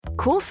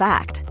Cool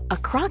fact, a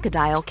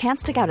crocodile can't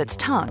stick out its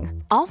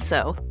tongue.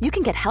 Also, you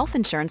can get health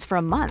insurance for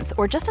a month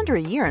or just under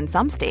a year in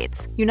some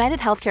states. United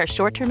Healthcare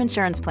short-term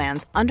insurance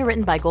plans,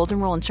 underwritten by Golden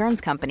Rule Insurance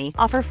Company,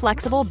 offer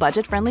flexible,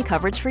 budget-friendly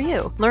coverage for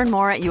you. Learn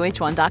more at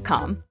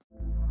uh1.com.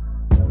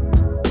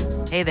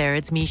 Hey there,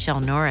 it's Michelle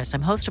Norris.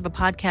 I'm host of a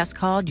podcast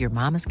called Your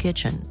Mama's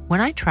Kitchen.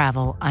 When I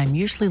travel, I'm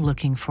usually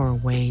looking for a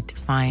way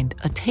to find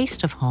a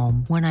taste of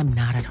home when I'm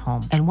not at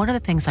home. And one of the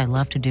things I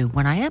love to do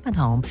when I am at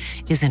home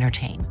is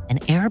entertain.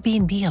 And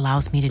Airbnb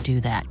allows me to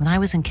do that. When I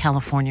was in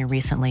California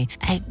recently,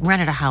 I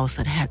rented a house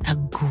that had a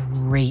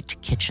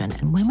great kitchen.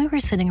 And when we were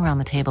sitting around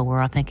the table,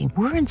 we're all thinking,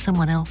 we're in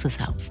someone else's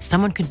house.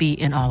 Someone could be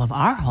in all of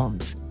our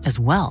homes as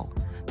well.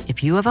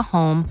 If you have a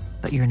home,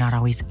 but you're not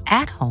always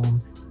at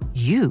home,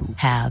 you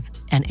have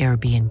an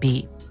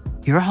Airbnb.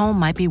 Your home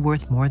might be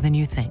worth more than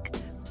you think.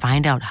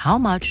 Find out how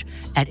much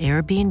at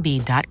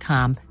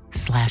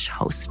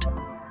airbnb.com/host.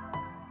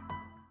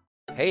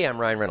 Hey, I'm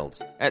Ryan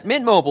Reynolds. At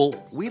Mint Mobile,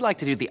 we like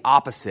to do the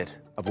opposite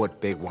of what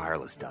Big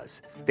Wireless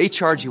does. They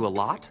charge you a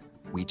lot,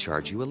 we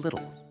charge you a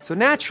little. So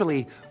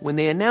naturally, when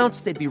they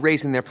announced they'd be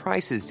raising their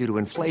prices due to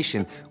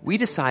inflation, we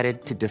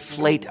decided to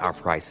deflate our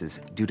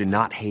prices due to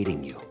not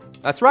hating you.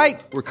 That's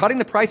right. We're cutting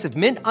the price of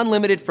Mint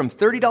Unlimited from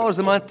 $30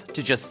 a month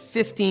to just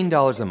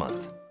 $15 a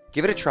month.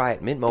 Give it a try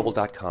at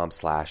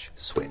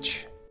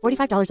mintmobile.com/switch.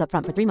 $45 up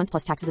front for 3 months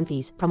plus taxes and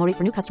fees. Promo rate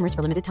for new customers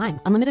for limited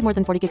time. Unlimited more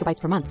than 40 gigabytes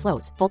per month.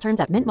 Slows full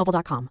terms at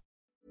mintmobile.com.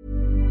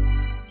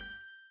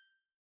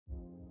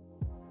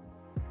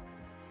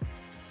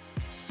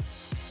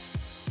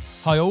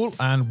 Hi all,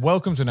 and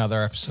welcome to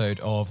another episode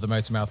of the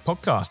Motor Mouth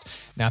podcast.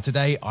 Now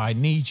today I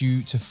need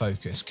you to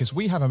focus because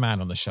we have a man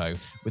on the show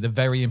with a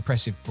very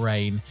impressive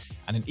brain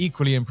and an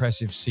equally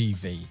impressive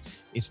CV.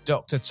 It's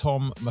Dr.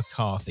 Tom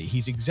McCarthy.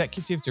 He's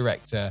executive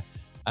director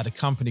at a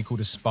company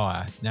called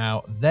Aspire.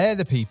 Now they're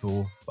the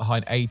people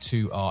behind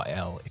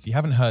A2RL. If you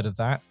haven't heard of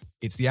that,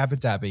 it's the Abu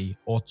Dhabi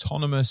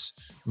Autonomous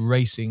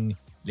Racing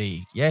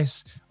League.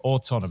 Yes,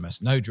 autonomous,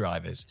 no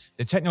drivers.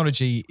 The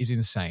technology is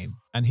insane,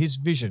 and his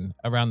vision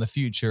around the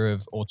future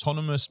of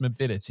autonomous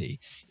mobility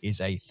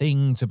is a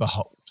thing to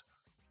behold.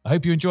 I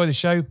hope you enjoy the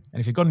show, and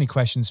if you've got any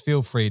questions,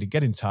 feel free to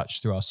get in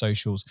touch through our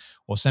socials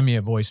or send me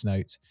a voice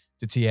note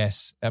to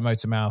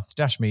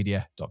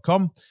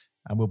ts@motormouth-media.com,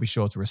 and we'll be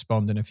sure to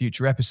respond in a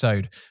future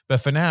episode.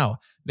 But for now,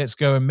 let's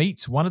go and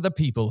meet one of the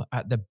people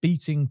at the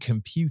beating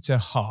computer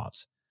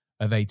heart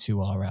of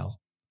A2RL,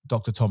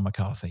 Dr. Tom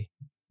McCarthy.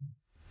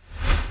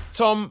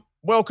 Tom,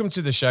 welcome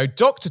to the show.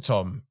 Dr.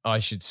 Tom, I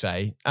should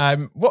say.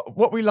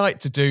 What we like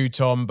to do,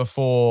 Tom,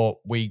 before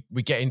we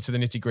get into the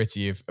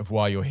nitty-gritty of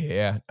why you're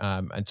here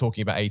and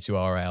talking about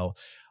A2RL,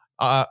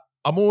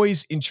 I'm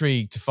always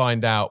intrigued to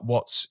find out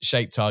what's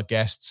shaped our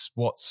guests,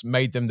 what's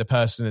made them the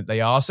person that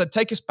they are. So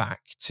take us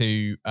back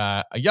to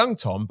a young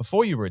Tom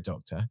before you were a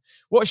doctor.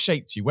 What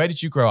shaped you? Where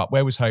did you grow up?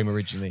 Where was home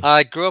originally?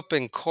 I grew up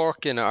in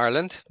Cork in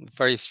Ireland,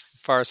 very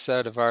far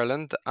south of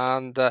Ireland,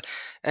 and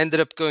ended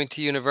up going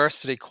to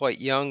university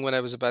quite young when I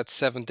was about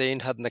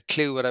 17, hadn't a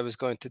clue what I was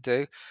going to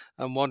do,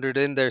 and wandered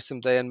in there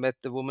someday and met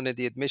the woman in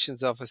the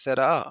admissions office, said,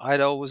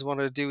 I'd always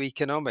wanted to do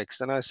economics.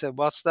 And I said,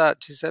 what's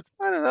that? She said,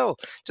 I don't know,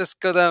 just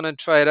go down and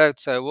try it out.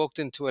 So I walked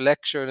into a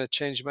lecture and it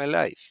changed my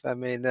life. I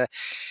mean,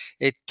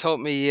 it taught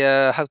me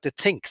how to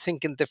think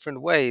in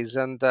different ways.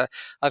 And I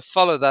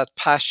followed that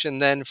passion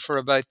then for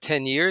about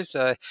 10 years.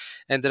 I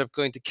ended up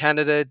going to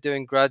Canada,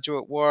 doing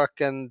graduate work,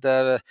 and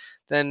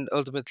then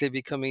ultimately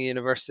becoming a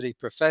university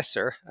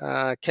professor.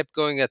 Kept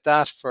going at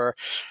that for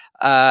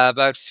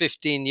about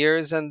 15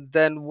 years. And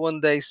then one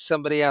day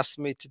somebody asked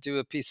me to do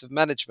a piece of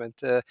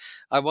management.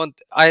 I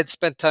had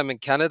spent time in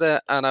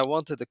Canada and I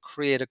wanted to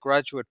create a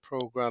graduate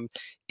program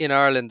in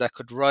Ireland that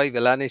could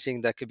rival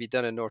anything that could be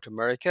done in North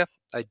America.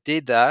 I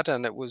did that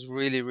and it was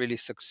really, really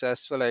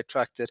successful. I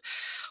attracted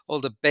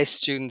all the best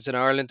students in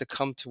Ireland to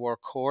come to our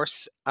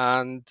course.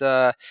 And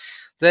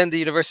then the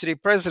university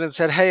president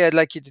said, hey, I'd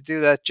like you to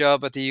do that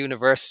job at the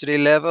university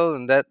level.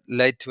 And that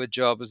led to a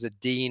job as a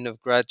dean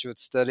of graduate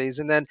studies.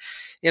 And then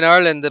in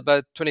Ireland,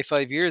 about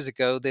 25 years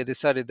ago, they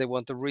decided they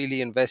want to really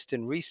invest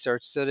in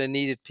research. So they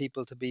needed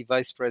people to be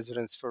vice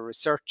presidents for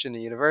research in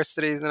the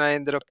universities. And I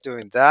ended up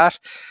doing that.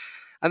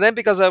 And then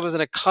because I was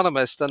an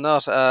economist and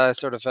not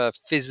sort of a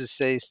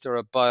physicist or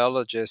a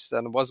biologist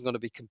and wasn't going to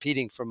be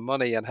competing for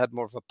money and had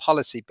more of a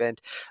policy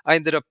bent, I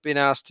ended up being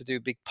asked to do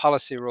big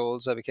policy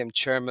roles. I became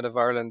chairman of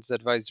Ireland's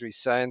Advisory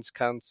Science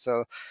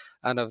Council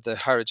and of the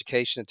Higher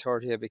Education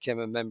Authority. I became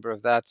a member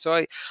of that. So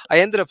I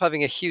ended up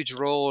having a huge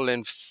role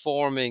in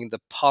forming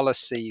the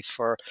policy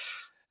for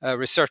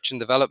research and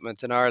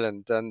development in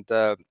Ireland. And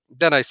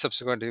then I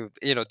subsequently,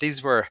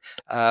 these were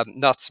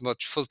not so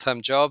much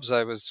full-time jobs.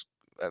 I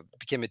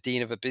became a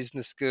dean of a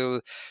business school,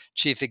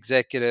 chief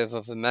executive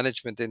of a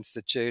management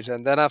institute.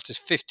 And then after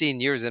 15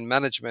 years in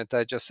management,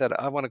 I just said,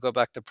 I want to go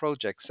back to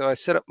projects. So I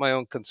set up my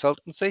own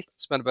consultancy,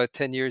 spent about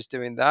 10 years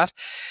doing that,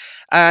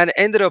 and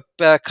ended up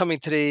coming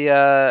to the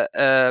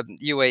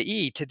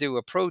UAE to do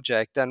a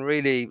project and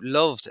really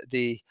loved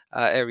the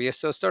area.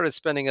 So I started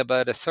spending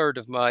about a third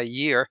of my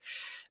year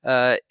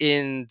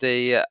in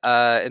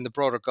the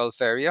broader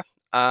Gulf area,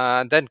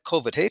 and then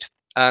COVID hit.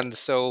 And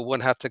so one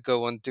had to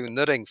go and do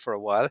nothing for a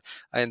while.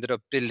 I ended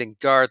up building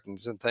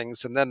gardens and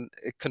things, and then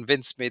it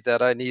convinced me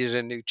that I needed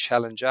a new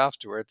challenge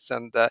afterwards.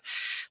 And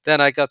then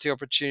I got the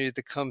opportunity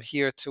to come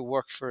here to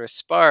work for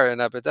Aspire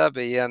in Abu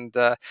Dhabi, and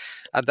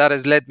that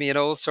has led me in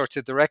all sorts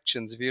of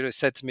directions. If you'd have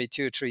said to me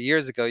 2 or 3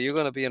 years ago, you're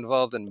going to be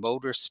involved in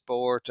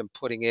motorsport and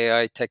putting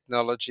AI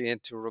technology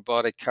into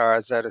robotic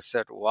cars, I'd have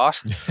said, what?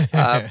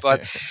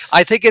 But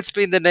I think it's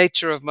been the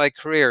nature of my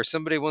career.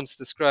 Somebody once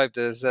described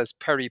it as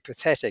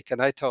peripatetic,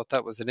 and I thought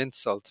that was an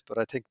insult, but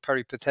I think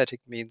peripatetic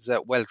means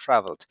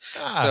well-traveled.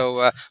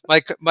 So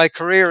my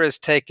career has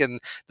taken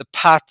the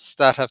paths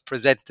that have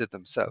presented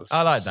themselves.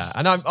 I like that.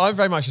 And I'm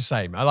very much the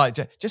same. I like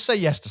to just say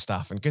yes to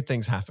stuff and good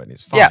things happen.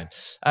 It's fine.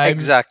 Yeah,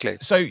 exactly.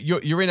 So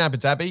you're in Abu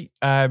Dhabi.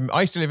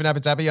 I used to live in Abu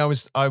Dhabi.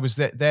 I was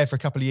there for a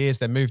couple of years,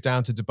 then moved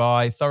down to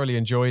Dubai, thoroughly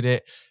enjoyed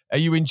it. Are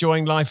you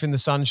enjoying life in the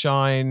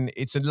sunshine?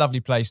 It's a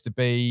lovely place to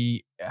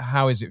be.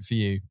 How is it for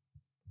you?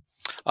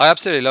 I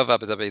absolutely love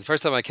Abu Dhabi. The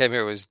first time I came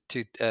here was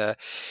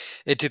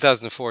in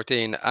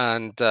 2014,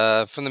 and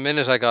from the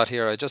minute I got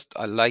here,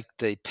 I liked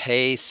the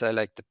pace, I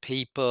liked the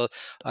people,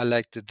 I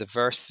liked the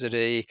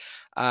diversity.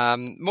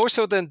 More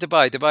so than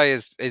Dubai. Dubai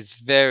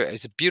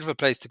is a beautiful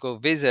place to go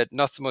visit,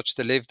 not so much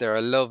to live there. I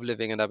love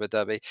living in Abu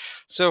Dhabi.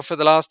 So for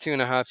the last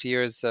 2.5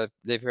 years, I've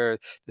lived here.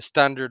 The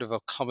standard of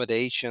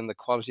accommodation, the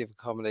quality of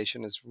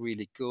accommodation is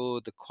really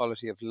good. The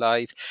quality of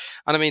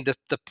life, and I mean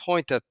the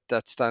point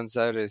that stands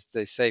out is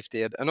the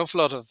safety. An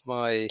awful lot of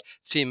my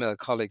female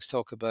colleagues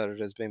talk about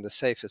it as being the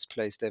safest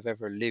place they've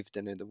ever lived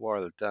in the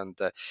world, and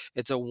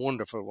it's a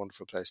wonderful,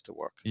 wonderful place to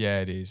work.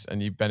 Yeah, it is,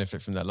 and you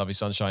benefit from that lovely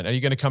sunshine. Are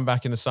you going to come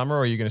back in the summer,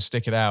 or are you going to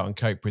stick it out and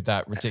cope with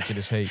that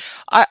ridiculous heat?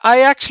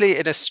 I actually,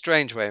 in a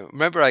strange way,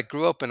 remember I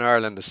grew up in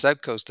Ireland, the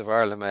south coast of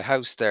Ireland. My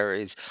house there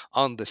is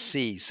on the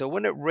sea, so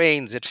when it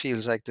rains, it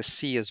feels like the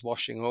sea is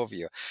washing over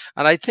you.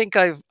 And I think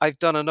I've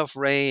done enough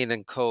rain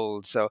and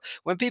cold. So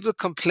when people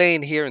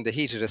complain here in the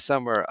heat of the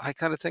summer, I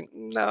kind of think,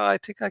 no, I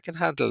think I can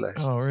handle this.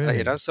 Oh,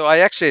 really? So I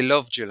actually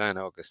love July and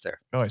August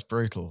there. Oh, it's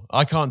brutal.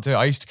 I can't do it.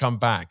 I used to come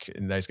back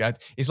in those guys.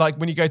 It's like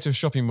when you go to a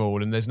shopping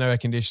mall and there's no air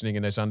conditioning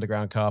in those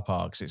underground car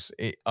parks.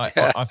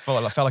 I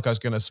felt like I was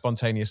going to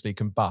spontaneously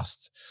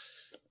combust.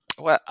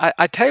 Well,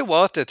 I tell you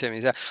what, though, Tim,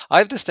 I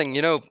have this thing,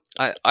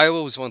 I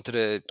always wanted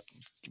to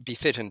be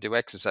fit and do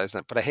exercise,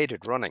 but I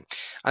hated running.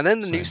 And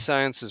then the new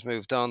science has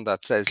moved on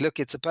that says, look,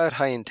 it's about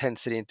high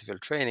intensity interval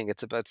training.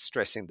 It's about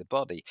stressing the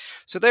body.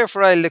 So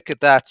therefore, I look at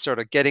that sort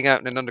of getting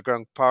out in an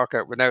underground park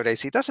out without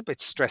AC. That's a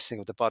bit stressing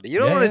of the body. You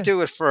don't want to do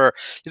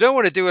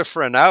it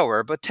for an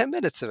hour, but 10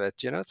 minutes of it,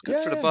 it's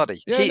good for the body.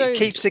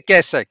 Keeps it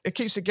guessing. It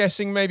keeps it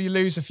guessing. Maybe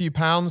lose a few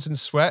pounds and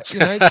sweat.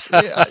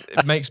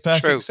 It makes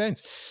perfect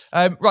sense.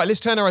 Right, let's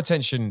turn our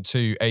attention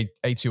to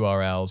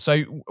A2RL.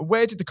 So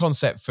where did the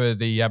concept for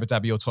the Abu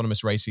Dhabi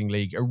Autonomous Racing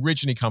League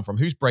originally come from?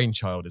 Whose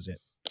brainchild is it?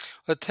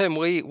 Well, Tim,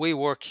 we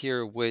work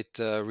here with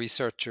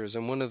researchers,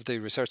 and one of the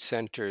research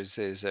centres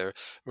is an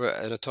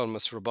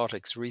autonomous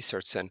robotics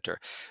research centre.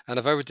 And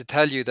if I were to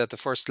tell you that the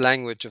first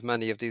language of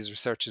many of these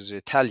researchers is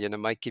Italian, it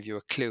might give you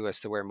a clue as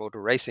to where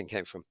motor racing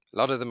came from. A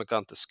lot of them had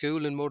gone to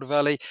school in Motor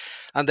Valley,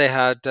 and they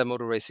had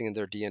motor racing in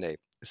their DNA.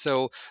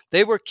 So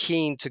they were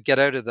keen to get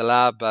out of the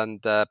lab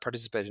and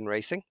participate in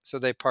racing. So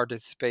they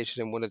participated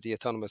in one of the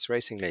autonomous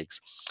racing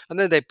leagues. And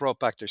then they brought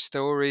back their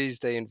stories.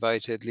 They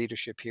invited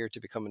leadership here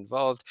to become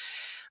involved.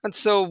 And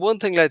so one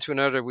thing led to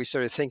another. We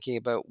started thinking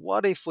about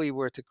what if we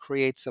were to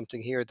create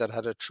something here that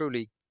had a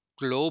truly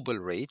global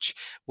reach.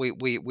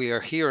 We are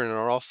here in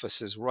our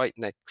offices right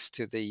next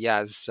to the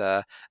Yas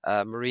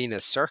Marina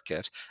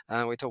circuit,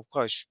 and we thought,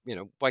 gosh,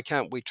 why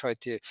can't we try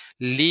to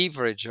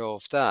leverage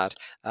off that,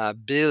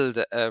 build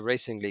a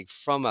racing league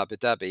from Abu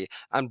Dhabi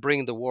and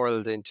bring the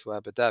world into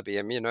Abu Dhabi?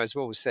 I mean, as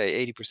we always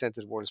say, 80%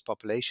 of the world's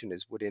population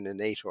is within an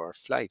 8-hour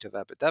flight of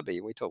Abu Dhabi.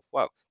 And we thought,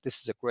 wow,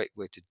 this is a great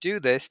way to do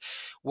this,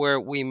 where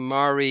we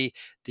marry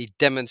the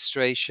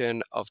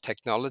demonstration of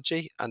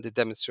technology and the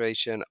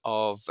demonstration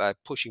of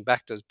pushing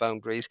back those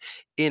boundaries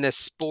in a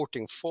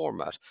sporting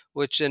format,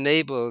 which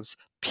enables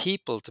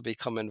people to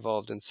become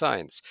involved in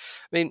science.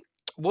 I mean,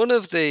 one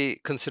of the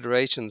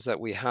considerations that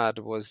we had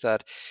was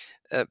that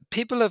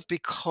people have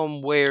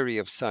become wary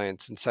of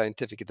science and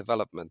scientific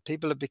development.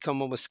 People have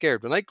become almost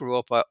scared. When I grew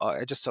up,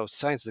 I just thought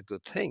science is a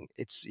good thing.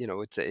 It's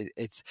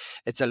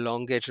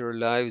elongated our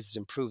lives, it's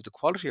improved the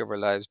quality of our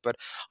lives. But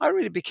I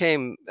really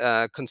became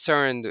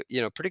concerned,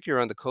 particularly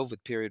around the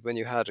COVID period, when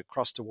you had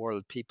across the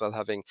world people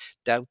having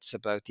doubts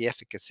about the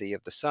efficacy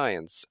of the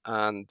science.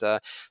 And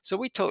so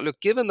we thought,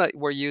 look, given that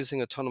we're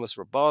using autonomous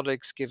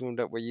robotics, given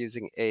that we're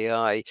using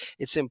AI,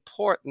 it's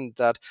important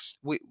that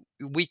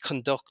we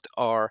conduct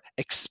our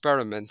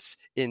experiments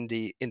in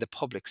the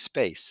public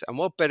space. And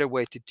what better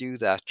way to do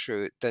that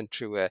than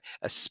through a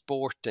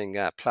sporting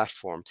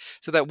platform,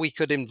 so that we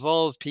could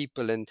involve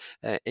people in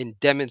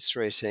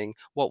demonstrating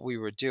what we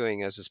were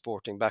doing as a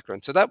sporting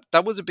background. So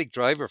that was a big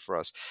driver for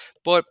us.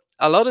 But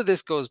a lot of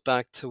this goes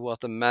back to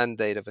what the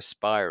mandate of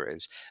Aspire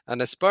is.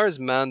 And Aspire's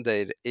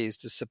mandate is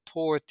to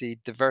support the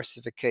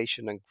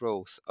diversification and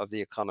growth of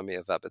the economy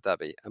of Abu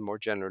Dhabi and more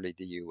generally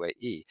the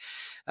UAE.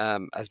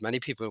 As many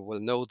people will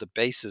know, the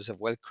basis of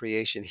wealth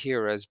creation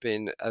here has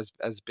been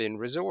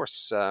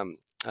resource.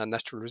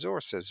 Natural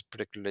resources,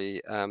 particularly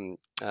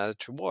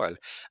through oil.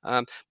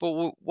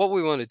 But what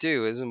we want to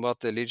do is, and what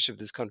the leadership of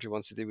this country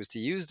wants to do, is to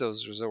use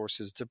those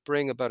resources to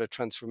bring about a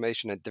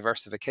transformation and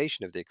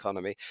diversification of the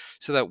economy,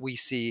 so that we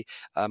see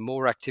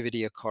more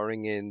activity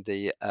occurring in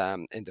the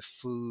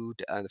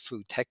food and the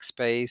food tech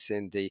space,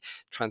 in the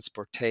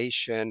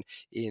transportation,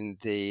 in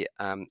the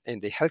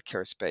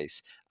healthcare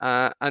space,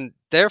 and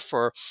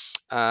therefore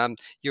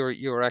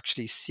you're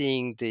actually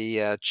seeing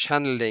the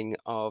channeling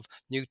of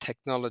new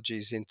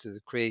technologies into the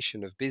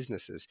creation of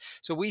businesses.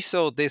 So we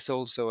saw this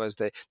also as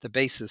the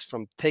basis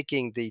from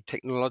taking the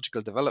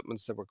technological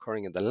developments that were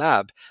occurring in the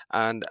lab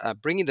and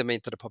bringing them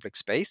into the public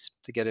space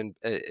to get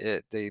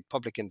the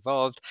public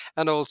involved,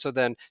 and also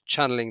then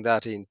channeling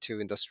that into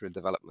industrial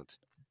development.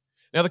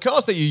 Now, the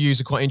cars that you use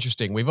are quite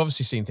interesting. We've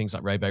obviously seen things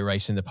like Robo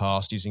Race in the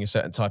past using a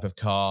certain type of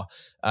car.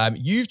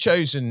 You've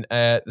chosen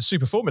the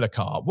Super Formula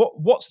car.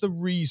 What's the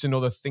reason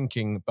or the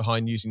thinking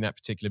behind using that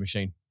particular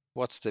machine?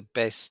 What's the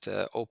best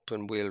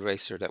open wheel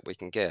racer that we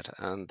can get?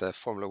 And the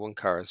Formula One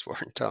cars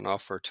weren't on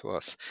offer to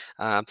us.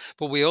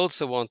 But we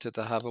also wanted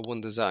to have a one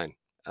design.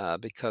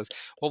 Because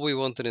what we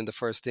wanted in the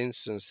first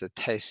instance to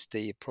test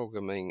the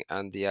programming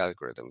and the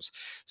algorithms.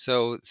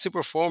 So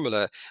Super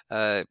Formula,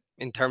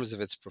 in terms of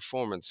its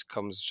performance,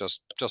 comes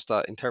just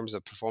in terms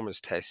of performance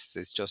tests,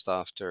 it's just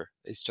after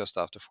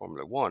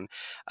Formula One,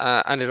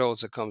 and it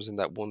also comes in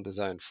that one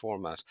design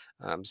format.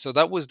 So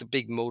that was the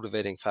big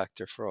motivating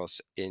factor for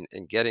us in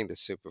getting the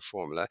Super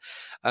Formula.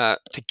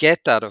 To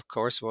get that, of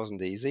course,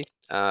 wasn't easy.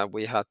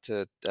 We had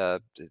to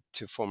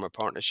form a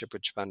partnership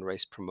with Japan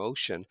Race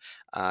Promotion,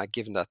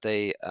 given that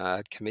they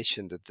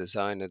commissioned the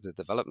design and the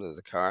development of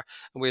the car,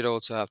 and we'd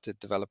also have to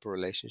develop a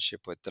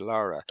relationship with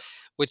Dallara,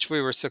 which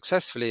we were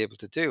successfully able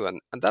to do.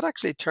 And that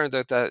actually turned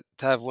out to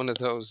have one of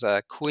those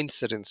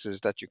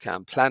coincidences that you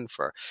can't plan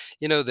for.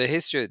 You know, the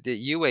history,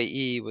 the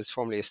UAE was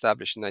formally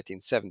established in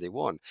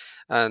 1971.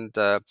 And,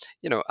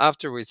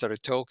 after we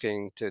started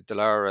talking to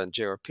Dallara and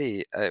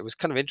JRP, it was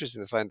kind of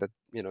interesting to find that,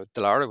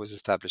 Dallara was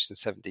established in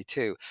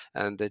 72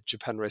 and the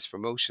Japan Race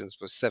Promotions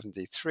was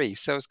 73.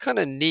 So it's kind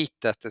of neat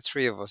that the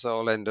three of us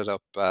all ended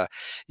up,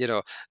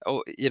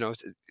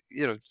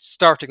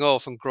 starting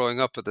off and growing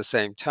up at the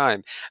same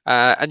time.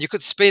 And you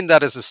could spin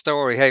that as a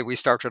story. Hey, we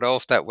started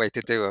off that way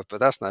to do it, but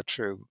that's not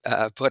true.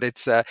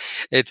 But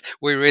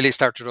we really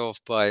started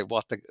off by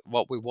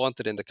what we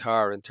wanted in the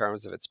car in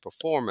terms of its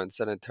performance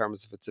and in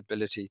terms of its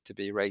ability to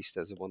be raced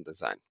as a one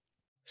design.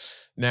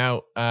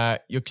 Now,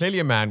 you're clearly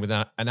a man with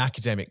an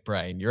academic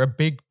brain. You're a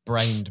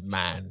big-brained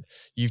man.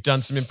 You've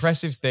done some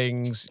impressive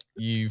things.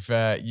 You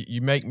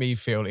make me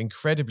feel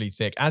incredibly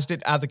thick, as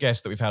did other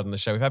guests that we've had on the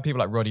show. We've had people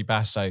like Roddy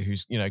Basso,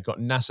 who's got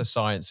NASA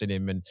science in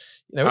him, and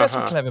we had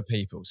some clever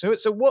people. So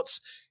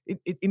what's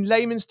in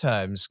layman's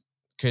terms,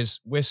 because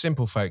we're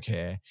simple folk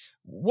here,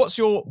 what's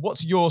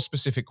your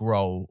specific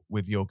role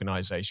with the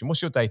organisation?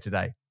 What's your day to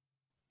day?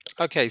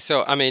 Okay,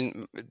 so I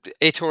mean,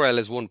 A2RL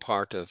is one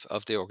part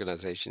of the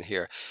organization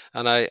here,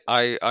 and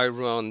I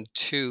run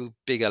two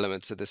big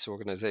elements of this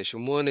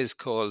organization. One is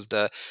called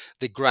the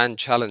Grand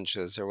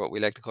Challenges, or what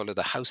we like to call it,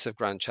 the House of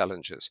Grand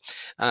Challenges,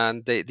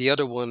 and the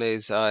other one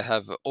is I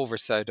have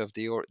oversight of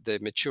the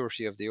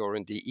maturity of the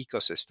R&D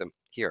ecosystem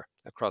here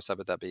across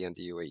Abu Dhabi and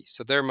the UAE.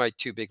 So they're my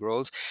two big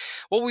roles.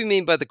 What we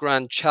mean by the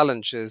grand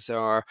challenges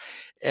are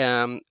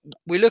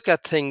we look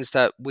at things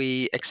that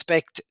we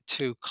expect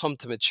to come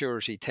to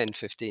maturity 10,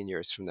 15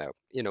 years from now.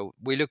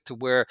 We look to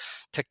where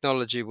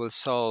technology will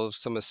solve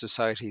some of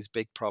society's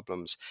big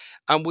problems.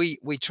 And we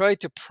try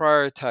to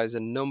prioritize a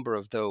number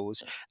of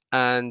those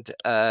and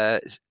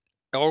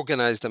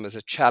organize them as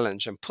a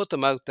challenge and put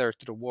them out there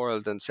to the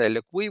world and say,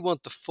 look, we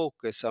want to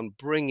focus on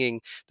bringing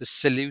the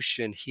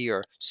solution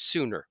here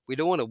sooner. We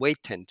don't want to wait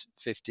 10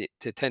 to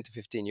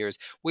 15 years.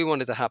 We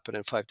want it to happen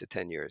in 5 to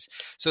 10 years.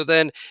 So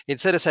then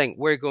instead of saying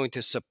we're going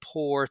to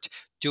support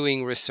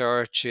doing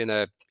research in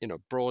a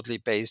broadly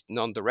based,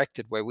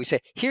 non-directed way, we say,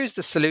 here's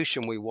the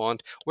solution we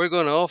want. We're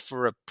going to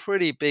offer a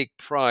pretty big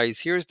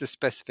prize. Here's the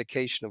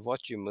specification of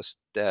what you must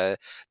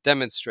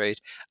demonstrate.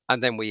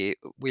 And then we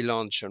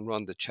launch and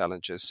run the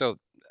challenges. So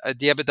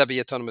the Abu Dhabi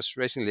Autonomous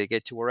Racing League,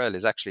 A2RL,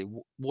 is actually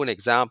one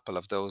example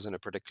of those in a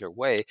particular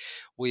way.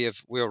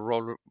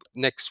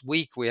 Next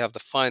week, we have the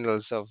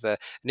finals of an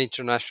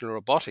international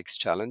robotics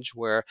challenge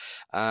where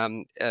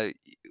in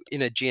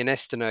a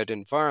GNS-denied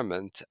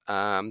environment,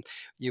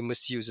 you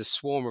must use a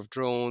swarm of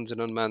drones,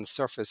 an unmanned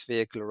surface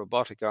vehicle, a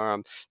robotic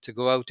arm to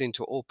go out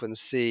into open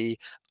sea,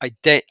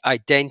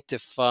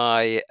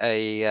 identify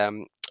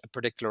a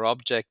particular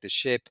object, a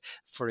ship,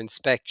 for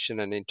inspection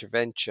and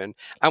intervention.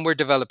 And we're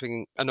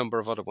developing a number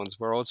of other ones.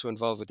 We're also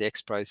involved with the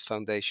X Prize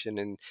Foundation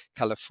in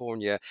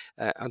California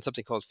on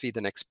something called Feed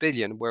the Next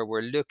Billion, where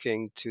we're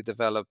looking to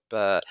develop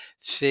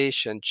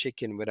fish and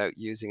chicken without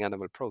using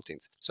animal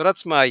proteins. So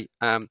that's my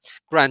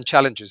grand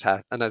challenges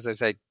hat. And as I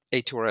say,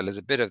 A2RL is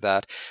a bit of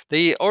that.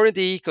 The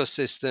R&D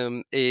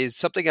ecosystem is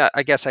something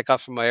I guess I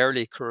got from my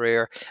early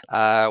career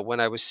when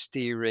I was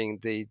steering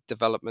the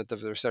development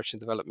of the research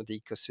and development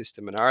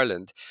ecosystem in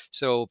Ireland.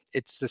 So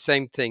it's the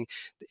same thing.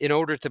 In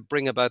order to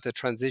bring about the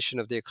transition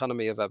of the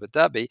economy of Abu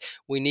Dhabi,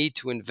 we need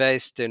to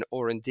invest in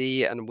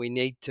R&D, and we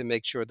need to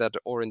make sure that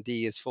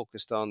R&D is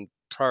focused on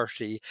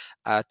priority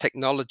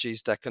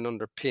technologies that can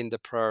underpin the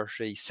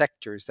priority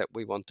sectors that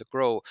we want to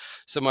grow.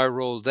 So my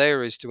role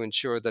there is to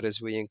ensure that as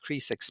we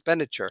increase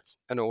expenditure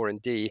in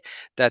R&D,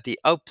 that the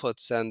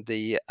outputs and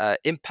the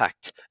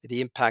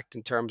impact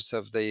in terms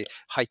of the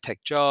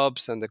high-tech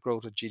jobs and the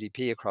growth of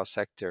GDP across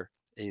sector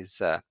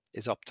is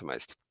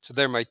optimized. So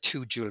they're my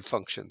two dual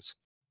functions.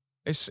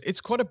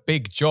 It's quite a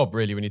big job,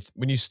 really,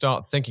 when you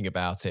start thinking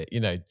about it.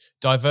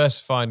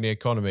 Diversifying the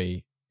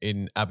economy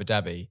in Abu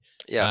Dhabi.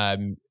 Yeah.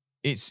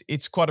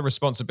 It's quite a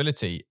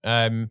responsibility.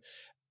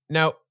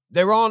 Now,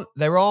 there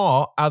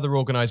are other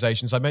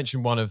organisations. I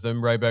mentioned one of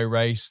them, Robo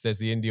Race. There's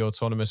the India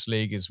Autonomous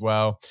League as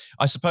well.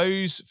 I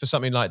suppose for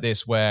something like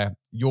this, where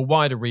your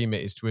wider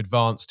remit is to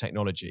advance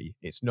technology,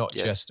 it's not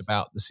just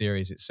about the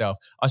series itself.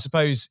 I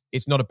suppose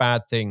it's not a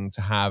bad thing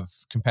to have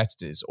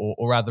competitors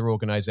or other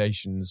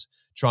organisations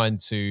trying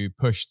to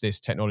push this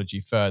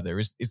technology further.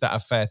 Is that a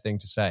fair thing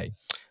to say?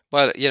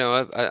 Well,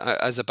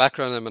 as a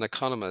background, I'm an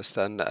economist,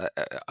 and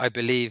I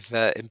believe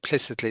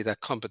implicitly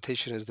that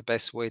competition is the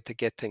best way to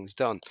get things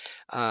done.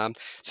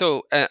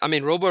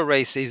 Robo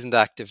Race isn't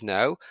active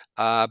now,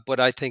 but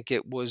I think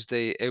it was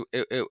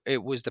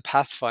it was the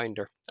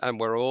pathfinder, and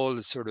we're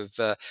all sort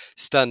of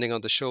standing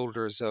on the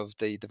shoulders of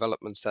the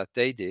developments that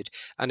they did.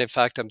 And in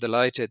fact, I'm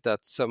delighted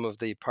that some of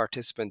the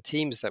participant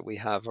teams that we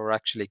have are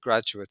actually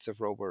graduates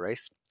of Robo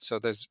Race. So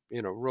there's,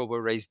 Robo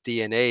Race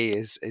DNA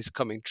is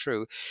coming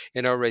through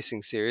in our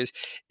racing series.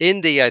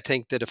 Indy, I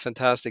think, did a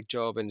fantastic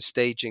job in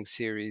staging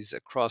series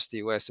across the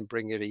US and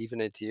bringing it even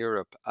into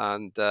Europe.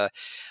 And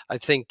I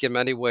think in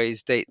many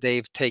ways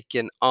they've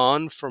taken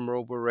on from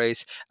Robo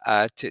Race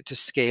to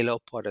scale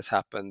up what has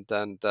happened.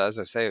 And as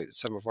I say,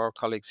 some of our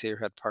colleagues here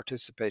had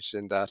participated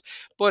in that.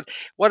 But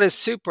what is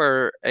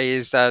super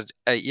is that,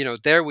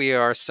 there we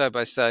are side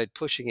by side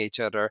pushing each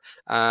other.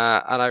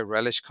 And I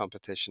relish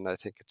competition. I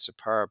think it's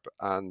superb.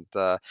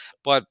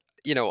 But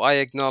I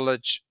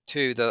acknowledge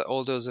too that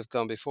all those have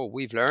gone before.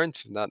 We've learned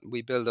from that.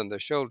 We build on their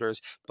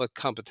shoulders. But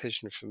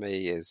competition for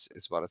me is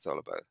what it's all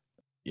about.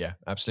 Yeah,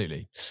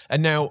 absolutely.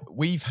 And now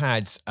we've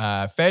had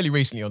fairly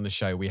recently on the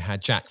show, we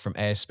had Jack from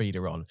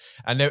Airspeeder on,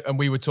 and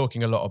we were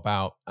talking a lot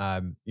about,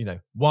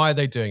 why are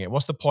they doing it?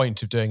 What's the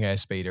point of doing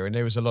Airspeeder? And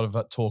there was a lot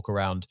of talk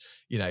around,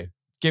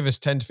 give us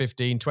 10 to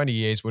 15, 20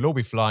 years, we'll all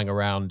be flying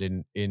around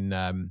in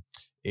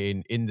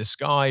the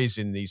skies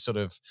in these sort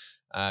of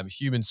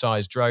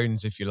human-sized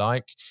drones, if you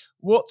like.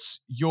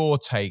 What's your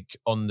take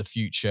on the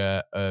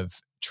future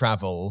of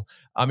travel?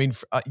 I mean,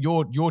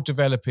 you're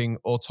developing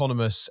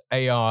autonomous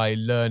AI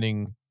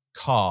learning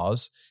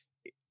cars.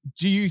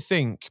 Do you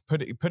think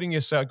putting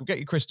yourself, get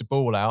your crystal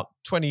ball out,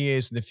 20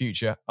 years in the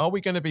future, are we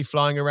going to be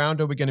flying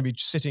around? Are we going to be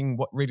sitting,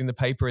 reading the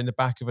paper in the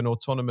back of an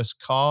autonomous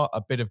car?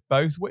 A bit of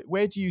both.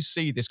 Where do you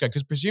see this going?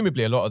 Because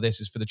presumably a lot of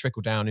this is for the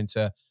trickle down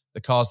into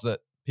the cars that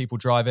people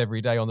drive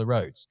every day on the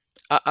roads.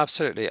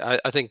 Absolutely.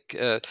 I think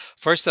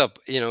first up,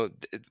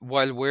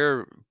 while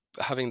we're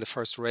having the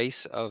first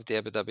race of the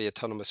Abu Dhabi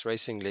Autonomous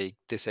Racing League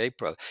this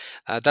April,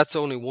 that's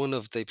only one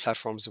of the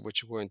platforms at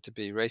which we're going to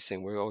be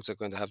racing. We're also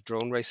going to have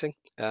drone racing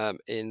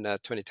in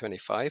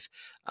 2025,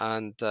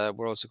 and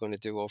we're also going to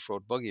do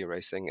off-road buggy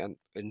racing and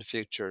in the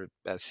future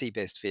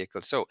sea-based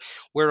vehicles. So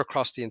we're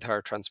across the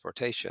entire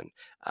transportation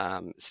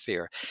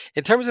sphere.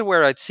 In terms of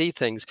where I'd see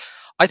things,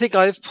 I think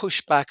I've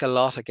pushed back a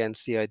lot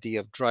against the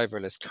idea of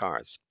driverless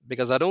cars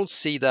because I don't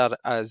see that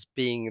as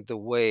being the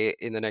way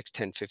in the next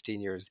 10, 15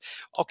 years.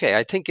 Okay,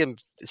 I think in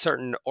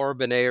certain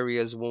urban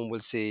areas, one will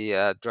see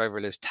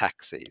driverless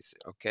taxis,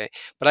 okay?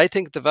 But I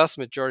think the vast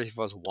majority of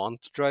us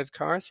want to drive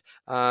cars.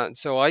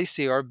 So I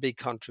see our big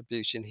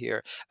contribution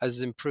here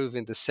as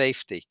improving the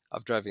safety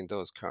of driving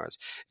those cars.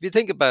 If you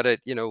think about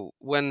it,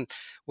 when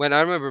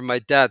I remember my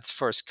dad's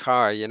first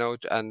car,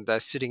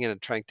 and sitting in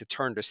and trying to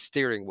turn the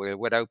steering wheel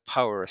without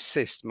power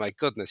assist, my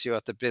goodness, you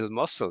have to build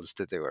muscles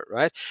to do it,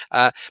 right?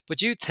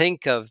 But you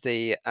think of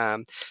the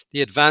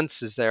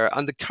advances there,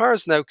 and the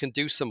cars now can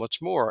do so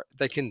much more.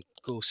 They can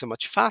go so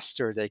much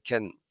faster. They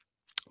can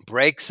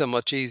brake so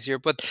much easier,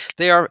 but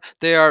they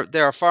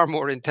are far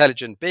more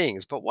intelligent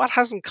beings. But what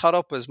hasn't caught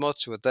up as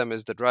much with them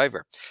is the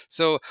driver.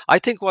 So I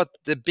think what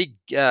the big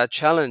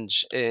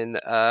challenge in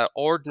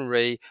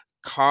ordinary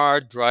car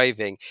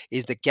driving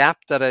is the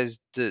gap that has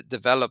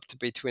developed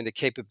between the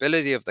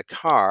capability of the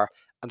car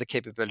and the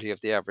capability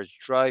of the average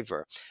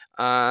driver.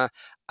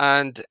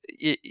 And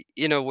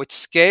it's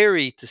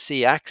scary to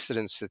see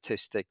accident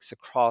statistics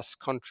across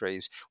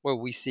countries where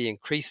we see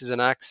increases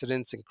in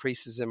accidents,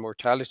 increases in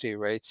mortality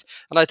rates.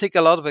 And I think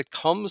a lot of it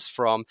comes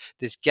from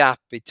this gap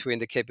between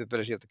the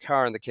capability of the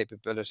car and the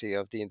capability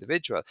of the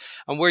individual.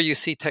 And where you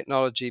see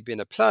technology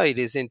being applied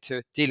is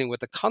into dealing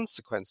with the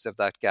consequence of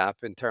that gap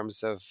in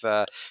terms of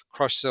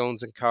crush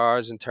zones in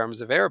cars, in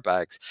terms of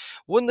airbags.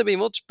 Wouldn't it be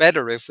much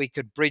better if we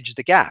could bridge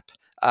the gap?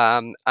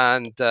 Now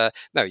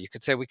you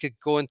could say we could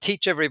go and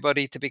teach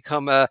everybody to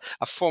become a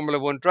Formula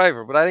One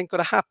driver, but that ain't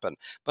going to happen.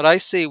 But I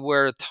see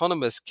where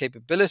autonomous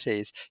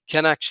capabilities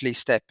can actually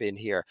step in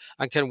here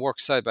and can work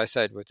side by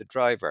side with the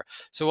driver.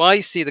 So I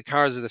see the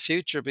cars of the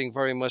future being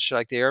very much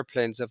like the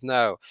airplanes of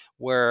now,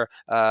 where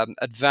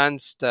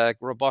advanced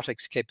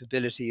robotics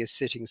capability is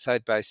sitting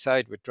side by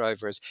side with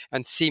drivers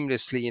and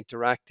seamlessly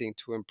interacting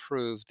to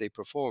improve the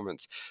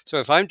performance. So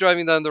if I'm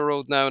driving down the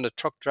road now and a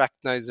truck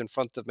jackknives in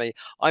front of me,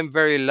 I'm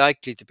very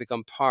likely to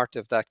become part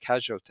of that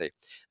casualty.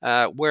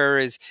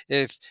 Whereas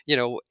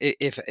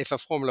if a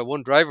Formula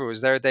One driver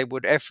was there, they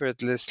would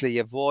effortlessly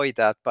avoid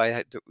that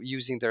by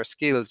using their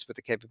skills with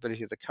the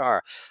capability of the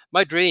car.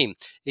 My dream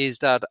is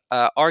that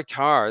our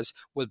cars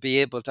will be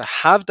able to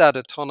have that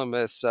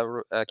autonomous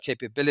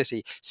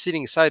capability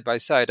sitting side by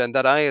side, and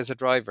that I as a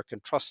driver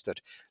can trust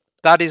it.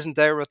 That isn't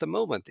there at the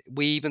moment.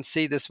 We even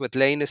see this with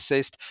lane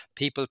assist.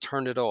 People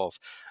turn it off.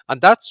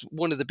 And that's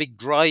one of the big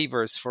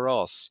drivers for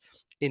us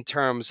in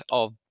terms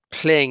of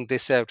playing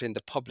this out in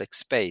the public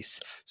space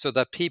so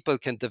that people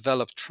can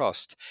develop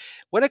trust.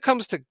 When it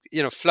comes to,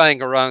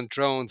 flying around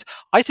drones,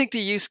 I think the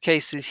use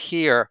cases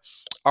here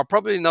are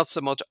probably not so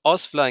much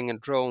us flying in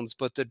drones,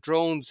 but the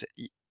drones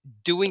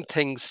doing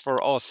things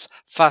for us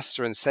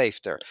faster and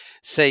safer.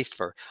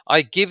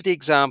 I give the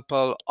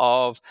example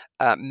of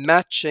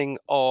matching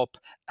up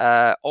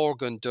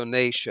organ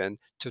donation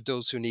to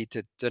those who need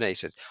to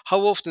donate it. How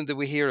often do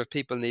we hear of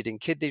people needing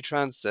kidney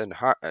transplants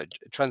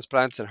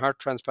and heart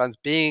transplants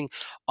being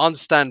on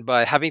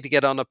standby, having to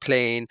get on a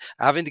plane,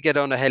 having to get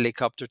on a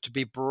helicopter to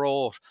be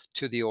brought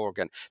to the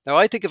organ? Now,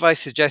 I think if I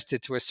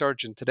suggested to a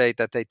surgeon today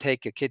that they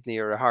take a kidney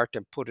or a heart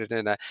and put it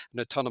in an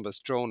autonomous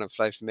drone and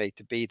fly from A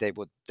to B,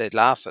 they'd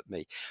laugh at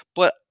me.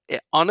 But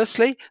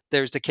honestly,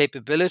 there's the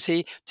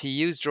capability to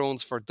use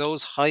drones for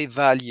those high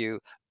value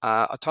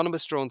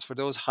autonomous drones for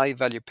those high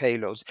value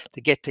payloads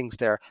to get things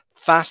there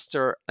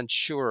faster and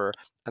surer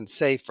and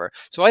safer.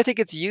 So I think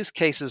it's use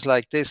cases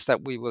like this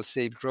that we will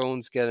see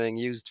drones getting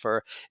used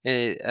for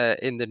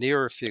in the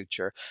nearer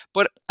future.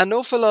 But an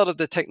awful lot of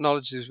the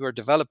technologies we're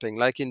developing,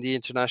 like in the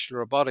International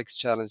Robotics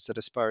Challenge that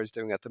Aspire is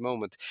doing at the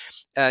moment,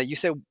 you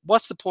say,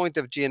 what's the point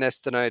of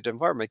GNS denied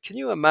environment? Can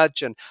you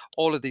imagine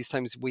all of these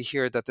times we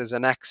hear that there's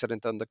an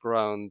accident on the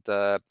ground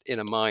in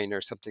a mine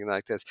or something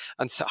like this?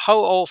 And so how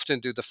often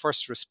do the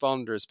first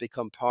responders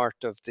become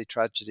part of the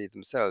tragedy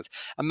themselves?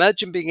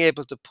 Imagine being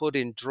able to put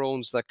in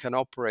drones that can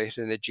operate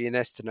in a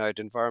GNS denied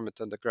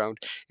environment on the ground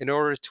in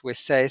order to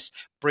assess,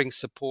 bring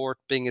support,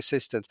 bring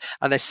assistance,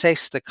 and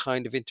assess the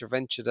kind of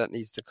intervention that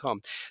needs to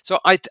come. So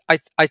I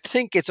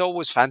think it's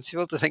always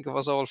fanciful to think of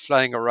us all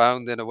flying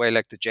around in a way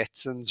like the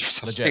Jetsons or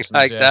something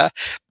that.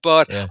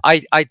 But yeah.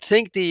 I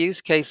think the use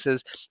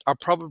cases are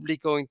probably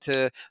going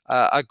to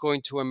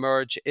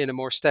emerge in a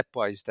more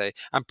stepwise way.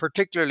 And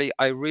particularly,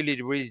 I really,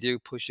 really do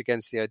push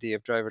against the idea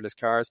of driverless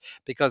cars,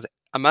 because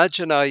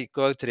imagine I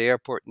go out to the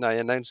airport and I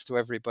announce to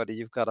everybody,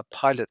 you've got a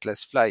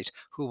pilotless flight.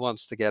 Who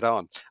wants to get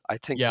on? I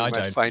think we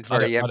might find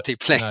very empty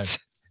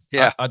planes. No.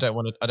 Yeah, I don't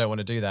want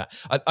to do that.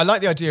 I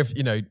like the idea of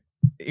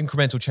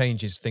incremental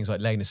changes, things like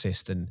lane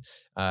assist and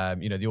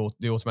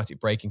the automatic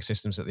braking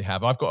systems that they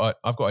have. I've got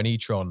an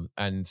e-tron,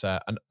 and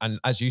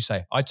as you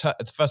say,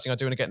 the first thing I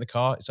do when I get in the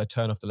car is I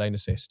turn off the lane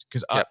assist,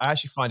 because I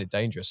actually find it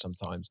dangerous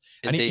sometimes.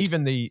 Indeed. And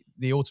even the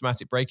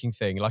automatic braking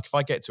thing, like if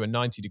I get to a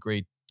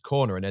 90-degree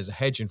corner and there's a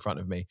hedge in front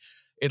of me,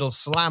 it'll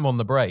slam on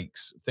the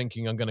brakes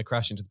thinking I'm going to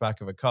crash into the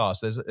back of a car.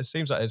 So it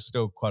seems like there's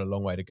still quite a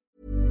long way to go.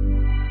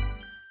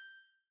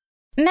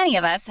 Many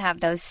of us have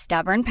those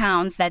stubborn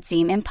pounds that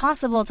seem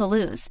impossible to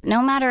lose,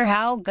 no matter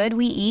how good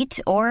we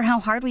eat or how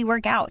hard we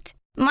work out.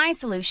 My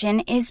solution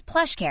is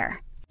PlushCare.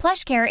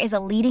 PlushCare is a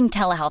leading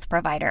telehealth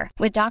provider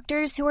with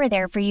doctors who are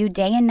there for you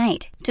day and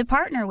night to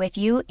partner with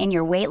you in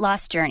your weight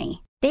loss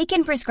journey. They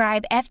can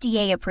prescribe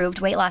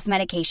FDA-approved weight loss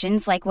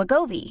medications like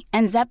Wegovy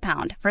and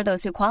Zepbound for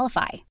those who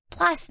qualify.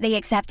 Plus, they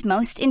accept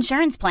most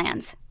insurance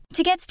plans.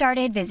 To get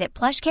started, visit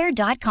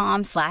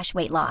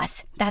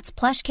plushcare.com/weightloss. That's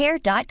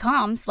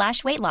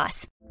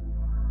plushcare.com/weightloss.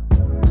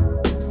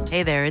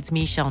 Hey there, it's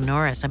Michelle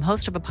Norris. I'm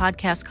host of a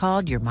podcast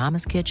called Your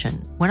Mama's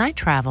Kitchen. When I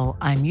travel,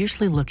 I'm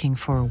usually looking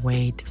for a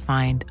way to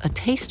find a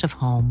taste of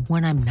home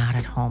when I'm not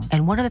at home.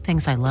 And one of the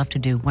things I love to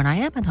do when I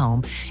am at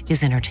home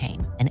is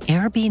entertain. And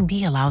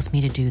Airbnb allows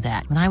me to do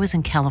that. When I was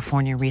in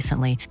California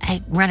recently,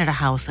 I rented a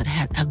house that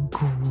had a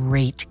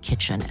great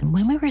kitchen. And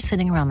when we were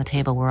sitting around the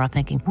table, we're all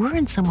thinking, we're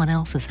in someone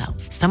else's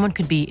house. Someone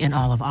could be in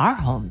all of our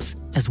homes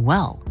as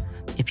well.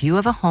 If you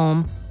have a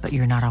home, but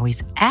you're not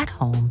always at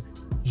home,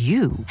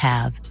 you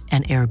have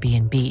an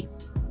Airbnb.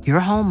 Your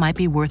home might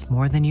be worth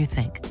more than you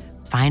think.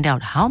 Find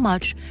out how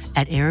much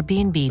at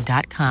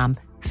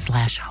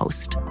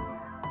airbnb.com/host.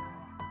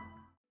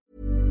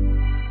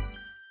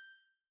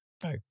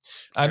 Okay.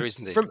 There is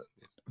indeed.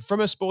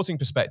 From a sporting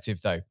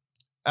perspective, though,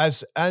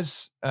 as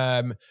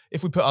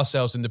if we put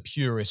ourselves in the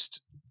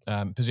purest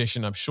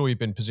position, I'm sure you've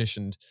been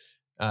positioned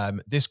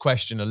this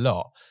question a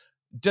lot.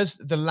 Does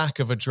the lack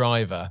of a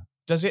driver,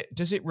 does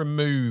it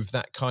remove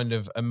that kind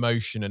of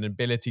emotion and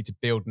ability to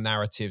build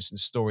narratives and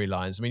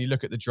storylines? I mean, you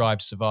look at the Drive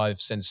to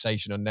Survive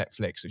sensation on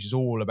Netflix, which is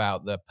all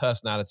about the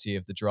personality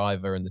of the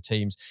driver and the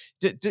teams.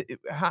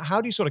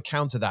 How do you sort of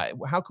counter that?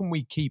 How can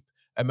we keep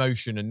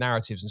emotion and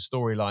narratives and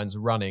storylines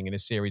running in a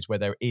series where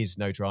there is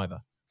no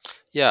driver?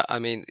 Yeah, I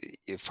mean,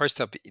 first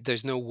up,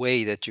 there's no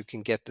way that you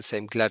can get the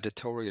same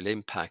gladiatorial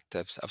impact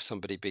of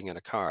somebody being in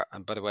a car.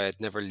 And by the way,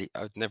 I'd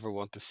never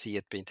want to see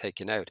it being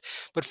taken out.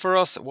 But for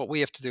us, what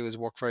we have to do is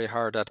work very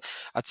hard at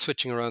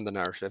switching around the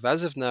narrative.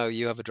 As of now,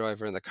 you have a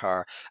driver in the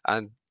car,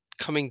 and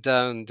coming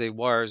down the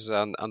wires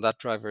on that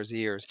driver's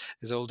ears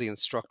is all the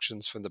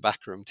instructions from the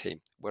backroom team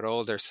with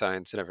all their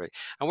signs and everything.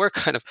 And we're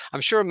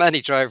I'm sure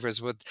many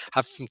drivers would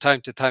have from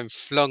time to time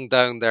flung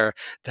down their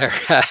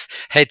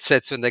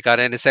headsets when they got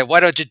in and say,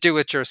 why don't you do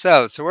it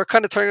yourselves? So we're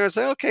kind of turning around and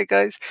saying, okay,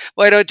 guys,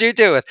 why don't you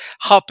do it?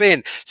 Hop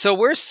in. So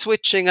we're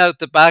switching out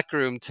the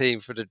backroom team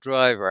for the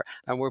driver,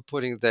 and we're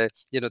putting the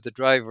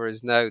driver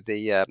is now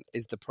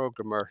is the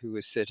programmer who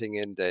is sitting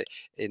in the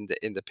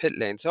pit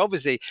lane. So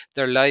obviously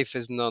their life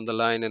isn't on the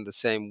line in the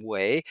same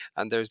way,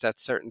 and there's that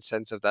certain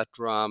sense of that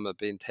drama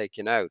being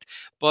taken out.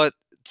 But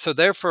so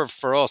therefore,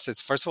 for us,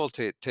 it's first of all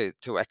to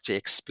actually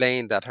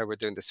explain that how we're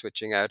doing the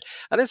switching out,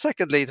 and then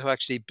secondly to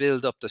actually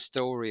build up the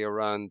story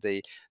around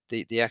the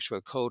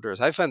actual coders.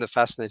 I find it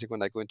fascinating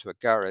when I go into a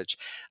garage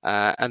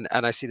and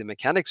I see the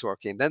mechanics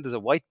working. Then there's a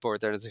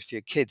whiteboard there, there's a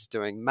few kids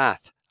doing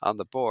math on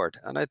the board,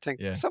 and I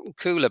think something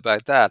cool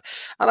about that.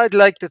 And I'd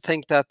like to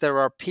think that there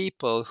are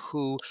people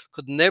who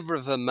could never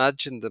have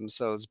imagined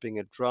themselves being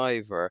a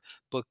driver,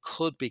 but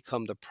could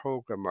become the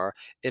programmer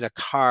in a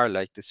car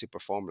like the Super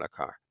Formula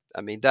car. I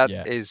mean, that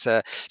is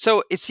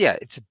so it's a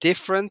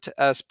different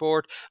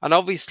sport. And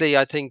obviously,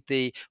 I think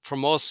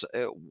from us,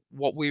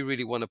 what we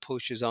really want to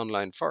push is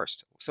online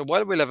first. So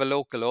while we'll have a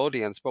local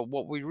audience, but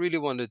what we really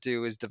want to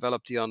do is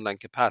develop the online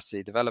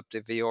capacity, develop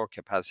the VR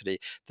capacity,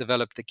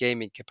 develop the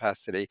gaming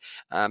capacity,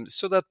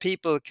 so that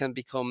people can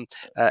become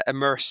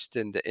immersed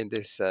in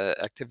this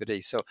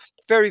activity. So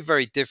very,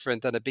 very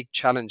different and a big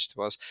challenge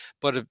to us.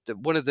 But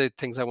one of the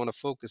things I want to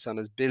focus on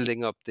is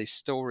building up the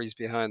stories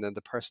behind and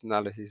the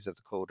personalities of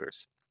the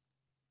coders.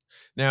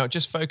 Now,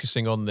 just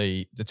focusing on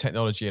the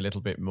technology a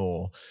little bit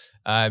more,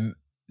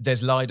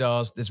 there's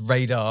LiDARs, there's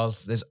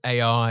radars, there's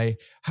AI.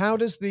 How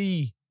does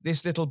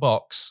this little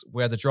box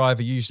where the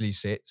driver usually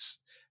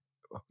sits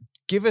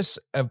give us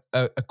a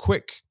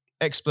quick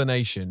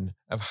explanation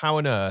of how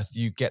on earth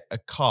you get a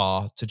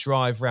car to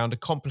drive around a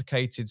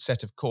complicated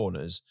set of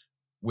corners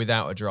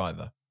without a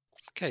driver?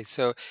 Okay,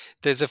 so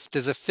there's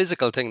a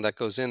physical thing that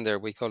goes in there.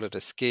 We call it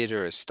a skid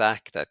or a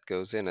stack that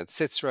goes in. It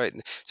sits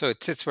so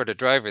it sits where the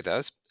driver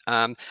does,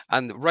 and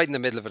right in the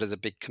middle of it is a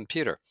big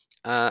computer.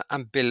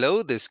 And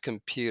below this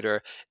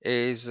computer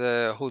is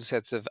whole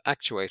sets of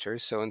actuators.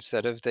 So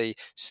instead of the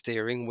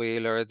steering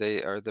wheel or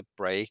the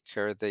brake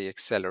or the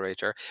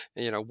accelerator,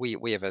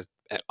 we have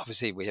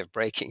obviously we have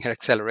braking and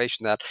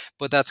acceleration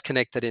but that's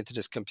connected into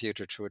this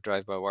computer through a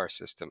drive-by-wire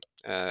system.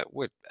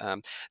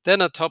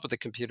 Then on top of the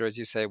computer, as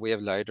you say, we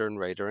have LiDAR and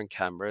radar and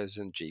cameras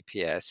and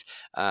GPS,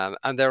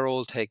 and they're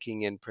all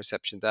taking in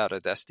perception data.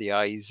 That's the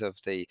eyes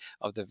of the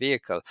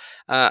vehicle.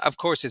 Of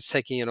course, it's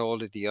taking in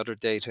all of the other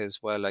data as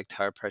well, like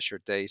tire pressure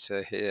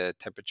data,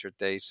 temperature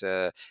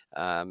data,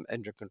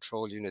 engine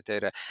control unit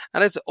data,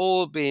 and it's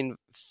all being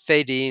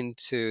fed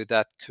into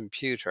that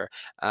computer.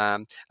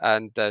 And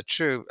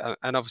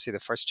obviously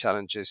the first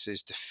challenge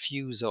is to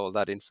fuse all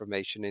that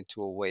information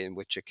into a way in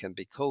which it can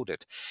be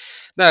coded.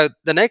 Now,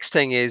 the next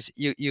thing is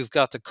you've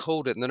got to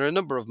code it, and there are a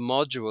number of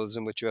modules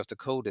in which you have to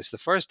code this. The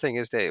first thing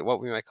is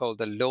what we might call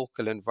the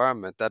local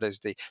environment. That is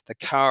the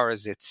car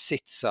as it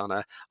sits on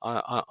the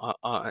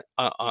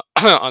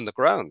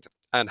ground,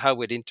 and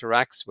how it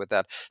interacts with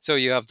that. So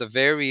you have the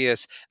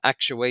various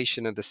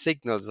actuation and the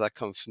signals that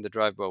come from the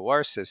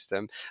drive-by-wire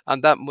system,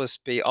 and that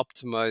must be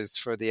optimized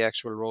for the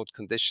actual road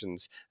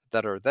conditions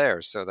that are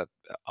there, so that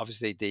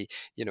obviously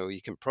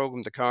you can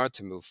program the car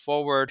to move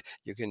forward.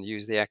 You can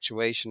use the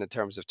actuation in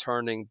terms of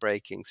turning,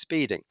 braking,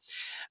 speeding.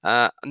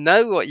 Now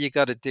what you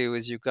got to do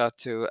is you got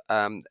to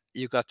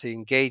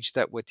engage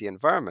that with the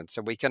environment.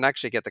 So we can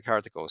actually get the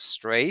car to go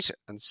straight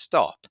and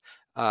stop.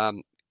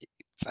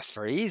 That's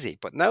very easy.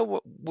 But now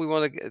we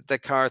want the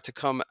car to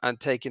come and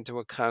take into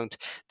account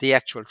the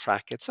actual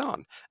track it's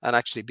on and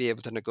actually be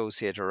able to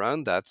negotiate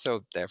around that.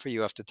 So therefore,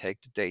 you have to take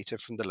the data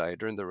from the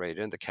LiDAR and the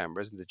radar and the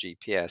cameras and the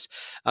GPS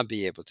and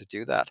be able to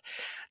do that.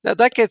 Now,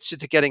 that gets you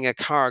to getting a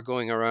car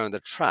going around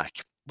the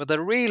track. But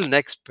the real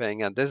next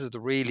thing, and this is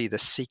really the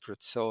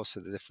secret sauce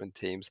of the different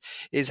teams,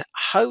 is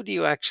how do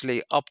you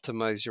actually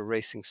optimize your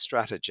racing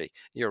strategy,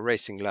 your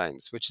racing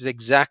lines, which is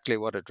exactly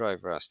what a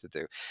driver has to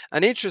do.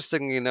 And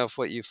interestingly enough,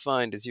 what you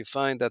find is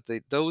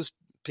that those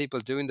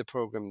people doing the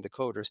programming, the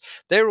coders,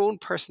 their own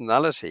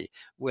personality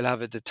will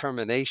have a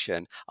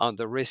determination on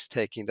the risk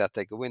taking that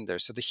they go in there.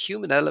 So the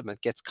human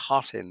element gets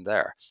caught in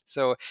there.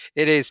 So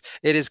it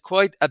is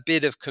quite a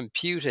bit of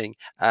computing,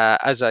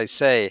 as I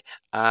say,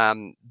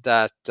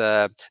 that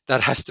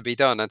has to be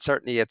done, and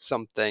certainly it's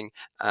something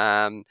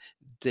that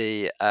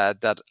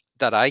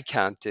I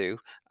can't do,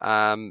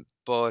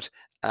 but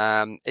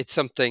it's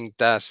something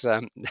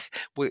that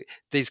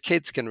these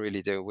kids can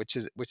really do, which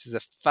is a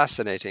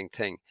fascinating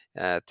thing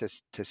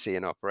to see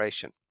in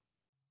operation.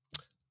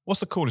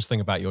 What's the coolest thing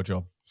about your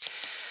job?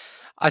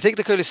 I think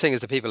the coolest thing is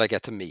the people I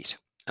get to meet.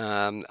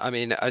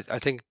 I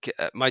think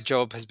my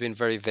job has been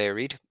very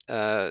varied.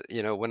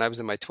 When I was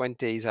in my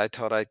 20s, I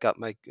thought I got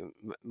my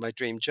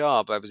dream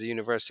job. I was a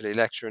university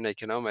lecturer in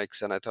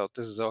economics, and I thought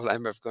this is all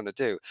I'm ever going to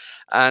do.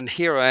 And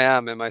here I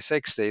am in my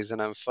 60s,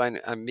 and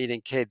I'm meeting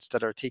kids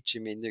that are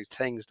teaching me new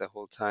things the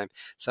whole time.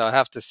 So I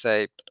have to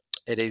say,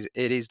 it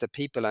is the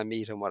people I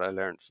meet and what I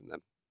learn from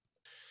them.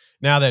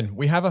 Now then,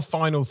 we have a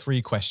final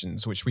 3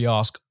 questions, which we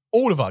ask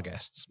all of our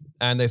guests,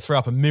 and they throw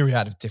up a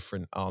myriad of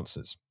different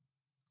answers.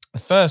 The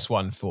first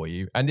one for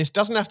you, and this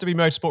doesn't have to be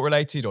motorsport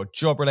related or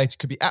job related,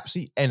 could be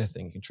absolutely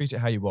anything. You can treat it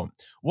how you want.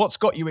 What's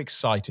got you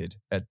excited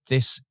at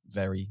this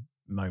very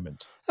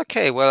moment?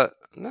 Okay, well,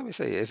 let me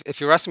see.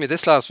 If you were asking me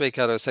this last week,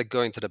 I'd have said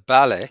going to the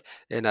ballet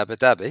in Abu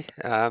Dhabi.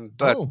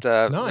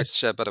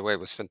 Nice. Which, by the way,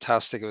 was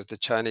fantastic. It was the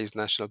Chinese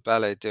National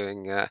Ballet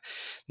doing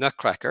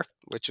Nutcracker,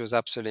 which was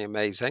absolutely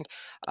amazing.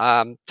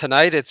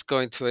 Tonight, it's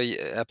going to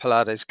a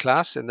Pilates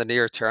class in the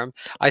near term.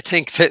 I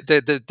think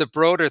the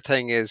broader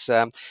thing is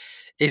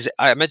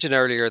I mentioned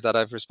earlier that I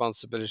have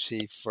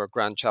responsibility for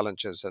grand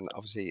challenges, and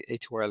obviously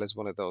A2RL is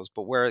one of those.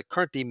 But we're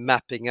currently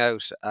mapping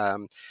out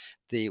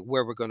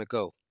where we're going to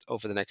go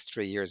over the next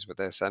 3 years with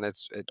this, and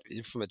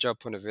from a job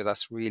point of view,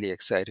 that's really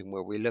exciting.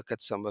 Where we look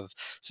at some of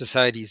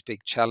society's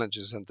big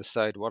challenges and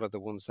decide what are the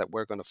ones that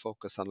we're going to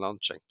focus on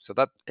launching. So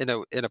that, in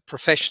a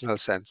professional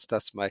sense,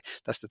 that's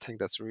the thing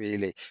that's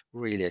really,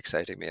 really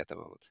exciting me at the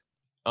moment.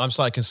 I'm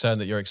slightly concerned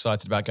that you're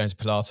excited about going to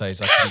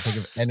Pilates. I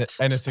couldn't think of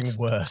anything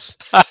worse.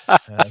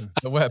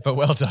 But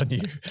well done,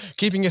 you.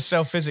 Keeping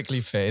yourself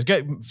physically fit.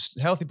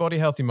 Healthy body,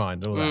 healthy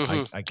mind, all that.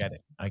 Mm-hmm. I get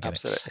it.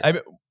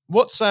 Absolutely.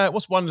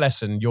 What's one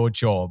lesson your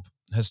job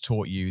has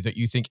taught you that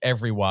you think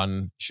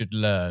everyone should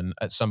learn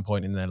at some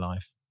point in their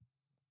life?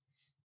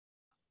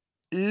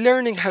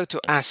 Learning how to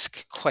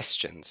ask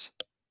questions,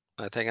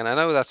 I think, and I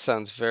know that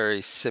sounds very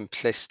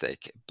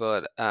simplistic,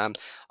 but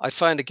I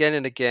find again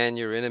and again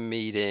you're in a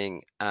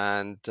meeting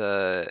and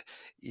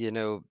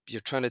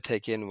you're trying to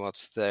take in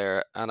what's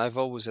there, and I've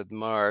always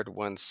admired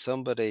when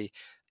somebody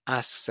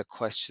asks a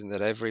question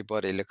that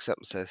everybody looks up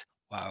and says,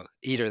 "Wow!"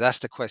 Either that's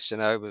the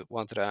question I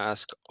wanted to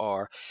ask,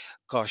 or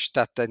 "Gosh,"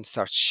 that then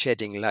starts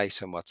shedding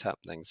light on what's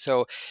happening.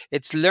 So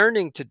it's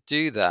learning to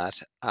do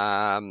that,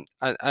 and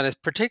it's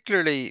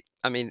particularly.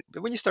 I mean,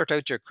 when you start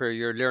out your career,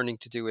 you're learning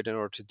to do it in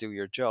order to do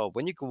your job.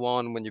 When you go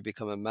on, when you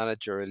become a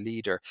manager, a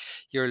leader,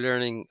 you're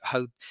learning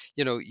how,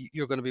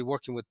 you're going to be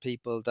working with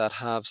people that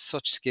have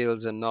such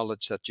skills and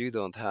knowledge that you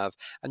don't have.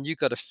 And you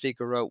got to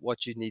figure out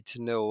what you need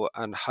to know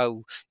and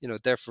how,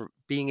 therefore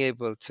being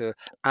able to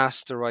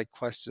ask the right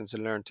questions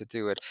and learn to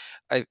do it.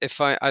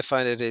 I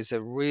find it is a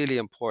really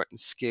important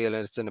skill,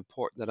 and it's an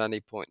important at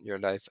any point in your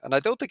life. And I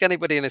don't think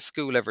anybody in a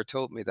school ever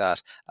told me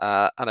that.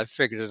 And I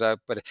figured it out.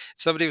 But if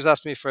somebody was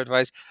asking me for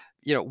advice,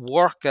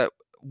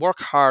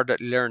 work hard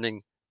at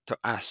learning to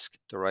ask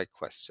the right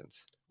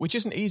questions. Which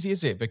isn't easy,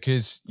 is it?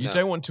 Because you No.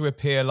 don't want to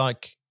appear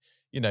like,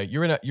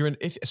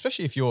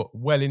 especially if you're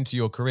well into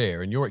your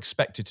career and you're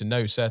expected to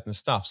know certain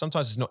stuff.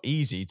 Sometimes it's not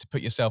easy to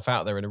put yourself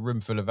out there in a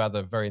room full of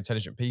other very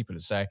intelligent people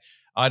and say,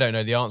 I don't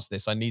know the answer to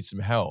this. I need some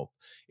help.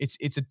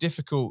 It's a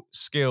difficult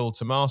skill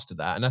to master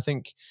that. And I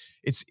think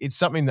it's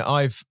something that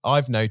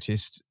I've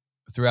noticed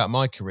throughout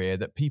my career,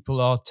 that people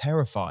are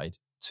terrified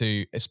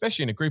to,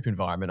 especially in a group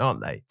environment,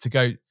 aren't they? To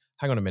go,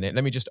 hang on a minute,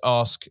 let me just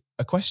ask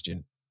a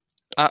question.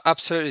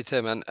 Absolutely,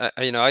 Tim. And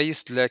I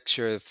used to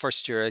lecture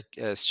first year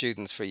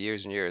students for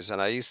years and years,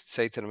 and I used to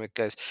say to them,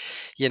 guys,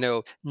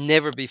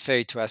 never be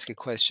afraid to ask a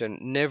question.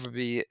 Never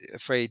be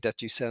afraid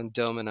that you sound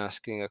dumb in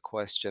asking a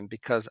question,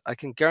 because I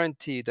can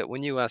guarantee you that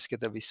when you ask it,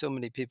 there'll be so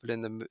many people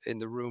in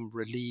the room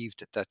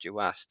relieved that you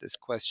asked this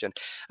question.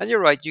 And you're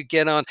right, you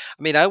get on.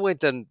 I mean, I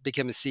went and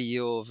became a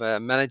CEO of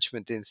a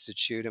management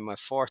institute in my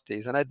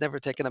 40s, and I'd never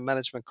taken a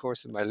management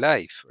course in my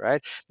life.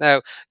 Right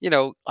now,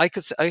 I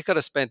could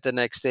have spent the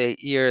next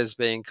 8 years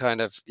being kind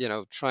of,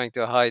 trying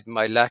to hide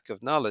my lack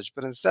of knowledge.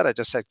 But instead, I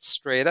just said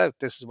straight out,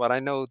 this is what I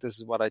know, this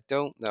is what I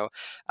don't know,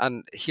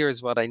 and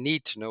here's what I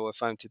need to know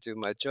if I'm to do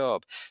my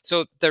job.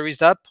 So there is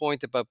that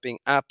point about being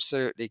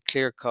absolutely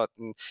clear cut.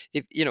 And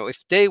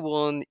if day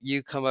one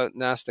you come out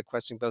and ask the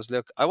question, because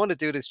look, I want to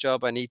do this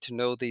job, I need to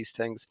know these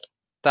things.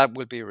 that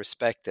will be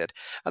respected.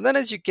 And then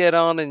as you get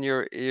on in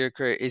your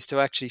career, is to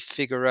actually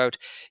figure out,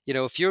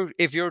 if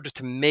you're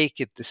to make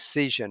a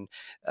decision,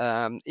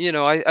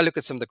 I look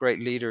at some of the great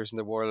leaders in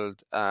the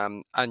world,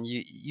 and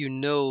you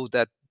know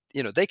that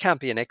they can't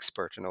be an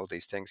expert in all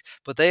these things,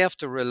 but they have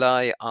to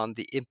rely on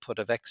the input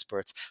of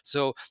experts.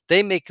 So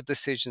they make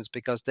decisions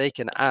because they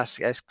can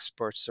ask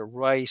experts the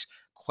right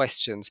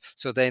questions,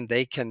 so then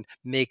they can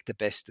make the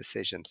best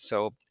decisions.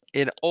 So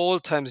in all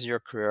times in your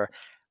career,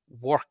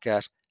 work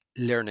at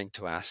learning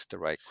to ask the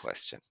right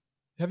question.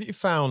 Have you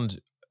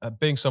found,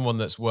 being someone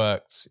that's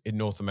worked in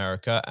North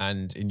America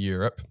and in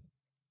Europe,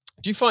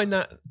 do you find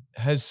that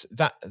has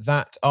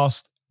that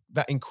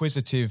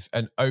inquisitive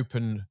and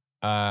open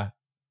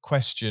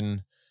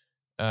question,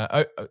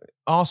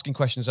 asking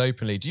questions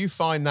openly, do you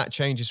find that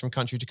changes from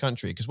country to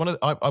country? Because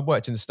I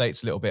worked in the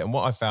States a little bit, and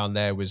what I found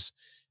there was,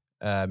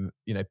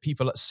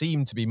 people that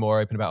seem to be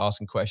more open about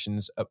asking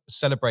questions,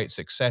 celebrate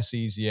success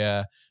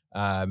easier.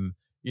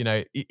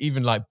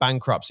 Even like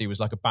bankruptcy was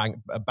like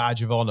a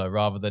badge of honor,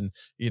 rather than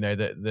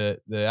the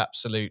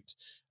absolute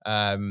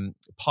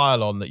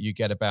pile on that you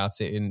get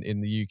about it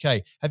in the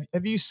UK.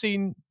 Have you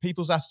seen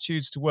people's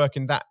attitudes to work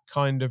in that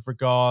kind of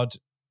regard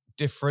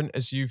different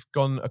as you've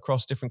gone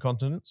across different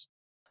continents?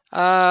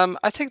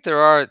 I think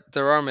there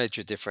are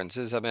major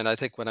differences. I mean, I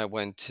think when I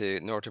went to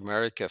North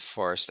America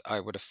first, I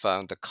would have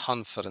found the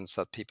confidence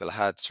that people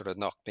had sort of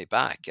knocked me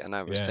back, and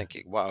I was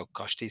thinking, "Wow,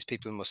 gosh, these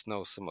people must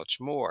know so much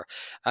more."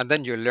 And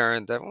then you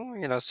learn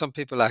that, some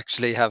people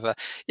actually have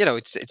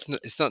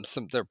it's not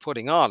something they're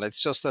putting on.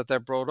 It's just that they're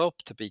brought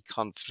up to be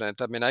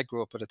confident. I mean, I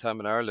grew up at a time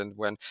in Ireland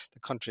when the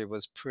country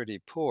was pretty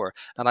poor,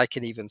 and I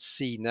can even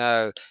see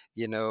now,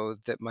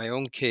 that my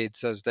own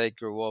kids as they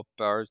grew up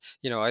are,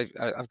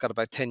 I've got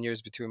about 10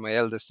 years between my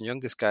eldest and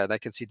youngest guy, and I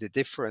can see the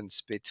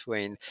difference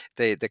between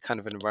the kind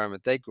of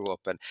environment they grew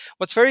up in.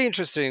 What's very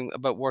interesting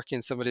about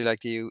working somewhere like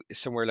the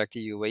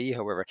UAE,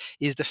 however,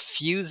 is the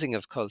fusing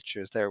of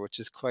cultures there, which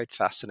is quite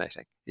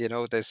fascinating.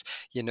 There's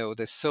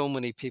so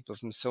many people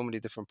from so many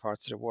different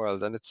parts of the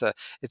world, and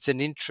it's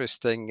an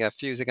interesting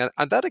fusing,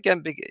 and that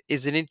again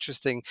is an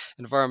interesting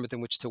environment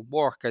in which to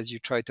work as you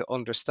try to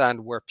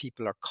understand where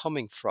people are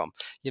coming from.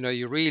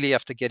 You really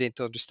have to get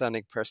into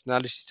understanding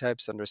personality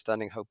types,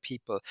 understanding how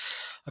people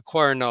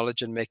acquire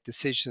knowledge and make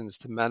decisions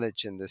to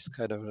manage in this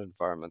kind of an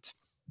environment.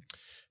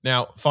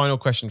 Now, final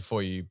question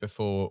for you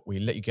before we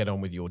let you get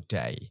on with your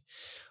day.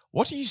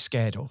 What are you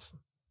scared of?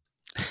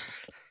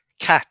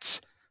 Cats.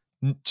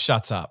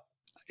 Shut up.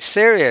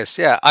 Serious,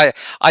 yeah.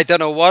 I don't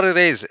know what it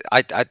is.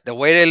 The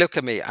way they look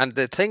at me, and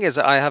the thing is,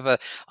 I have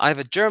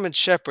a German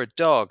Shepherd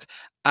dog,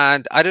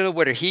 and I don't know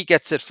whether he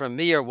gets it from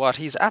me or what.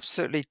 He's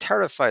absolutely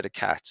terrified of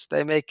cats.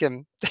 They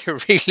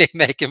really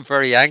make him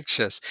very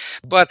anxious.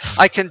 But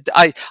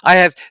I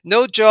have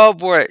no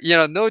job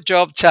no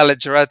job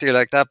challenge or anything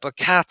like that. But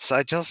cats,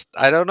 I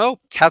don't know.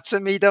 Cats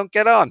and me don't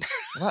get on.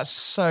 That's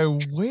so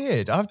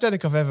weird. I don't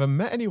think I've ever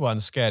met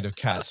anyone scared of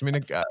cats. I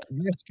mean,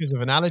 yes, because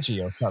of an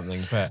allergy or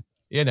something, but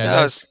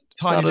No,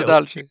 tiny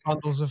little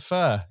bundles of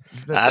fur.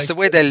 That's the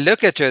way they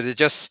look at you. They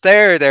just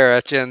stare there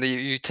at you, and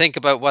you think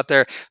about what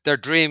they're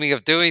dreaming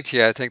of doing to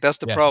you. I think that's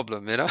the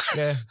problem,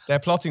 Yeah, they're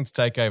plotting to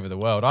take over the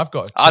world. I've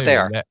got two. Oh, they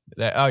are.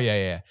 Oh,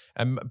 yeah.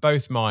 And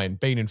both mine,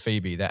 Bean and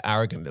Phoebe, they're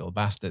arrogant little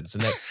bastards,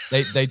 and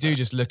they do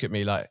just look at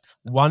me like,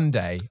 one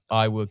day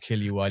I will kill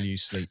you while you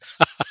sleep.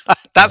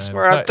 That's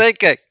where I'm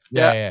thinking.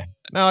 Yeah.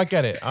 No, I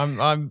get it.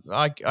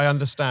 I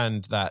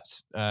understand that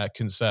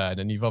concern,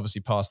 and you've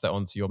obviously passed that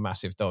on to your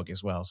massive dog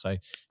as well. So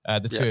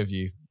the two of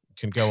you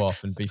can go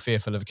off and be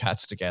fearful of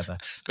cats together.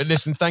 But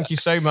listen, thank you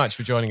so much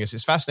for joining us.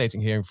 It's fascinating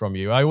hearing from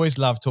you. I always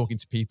love talking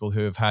to people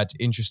who have had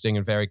interesting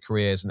and varied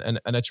careers and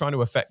are trying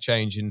to affect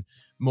change in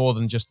more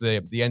than just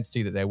the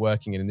entity that they're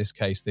working in this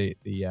case, the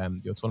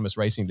Autonomous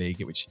Racing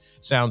League, which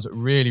sounds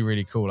really,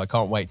 really cool. I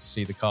can't wait to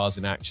see the cars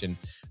in action.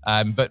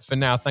 But for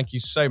now, thank you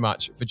so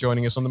much for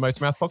joining us on the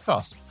Motormouth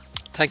podcast.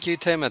 Thank you,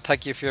 Tim, and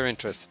thank you for your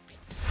interest.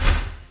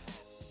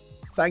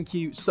 Thank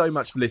you so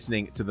much for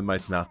listening to the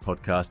Motormouth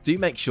podcast. Do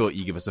make sure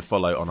you give us a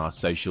follow on our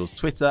socials,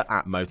 Twitter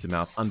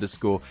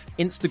 @Motormouth_,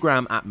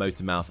 Instagram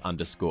 @Motormouth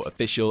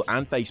 _official,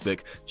 and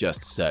Facebook,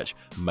 just search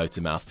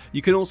Motormouth.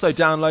 You can also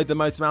download the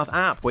Motormouth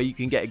app, where you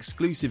can get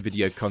exclusive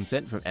video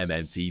content from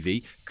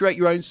MMTV, create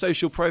your own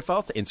social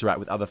profile to interact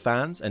with other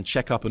fans, and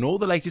check up on all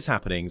the latest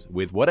happenings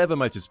with whatever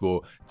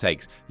motorsport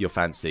takes your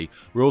fancy.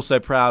 We're also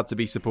proud to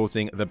be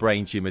supporting the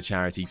Brain Tumour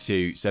charity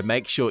too, so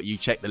make sure you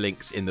check the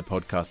links in the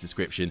podcast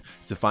description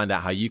to find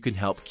out how you can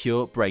help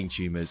cure brain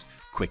tumours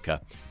quicker.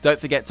 Don't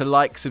forget to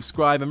like,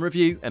 subscribe and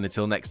review, and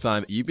until next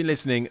time, you've been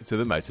listening to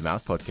the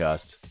Motormouth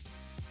podcast.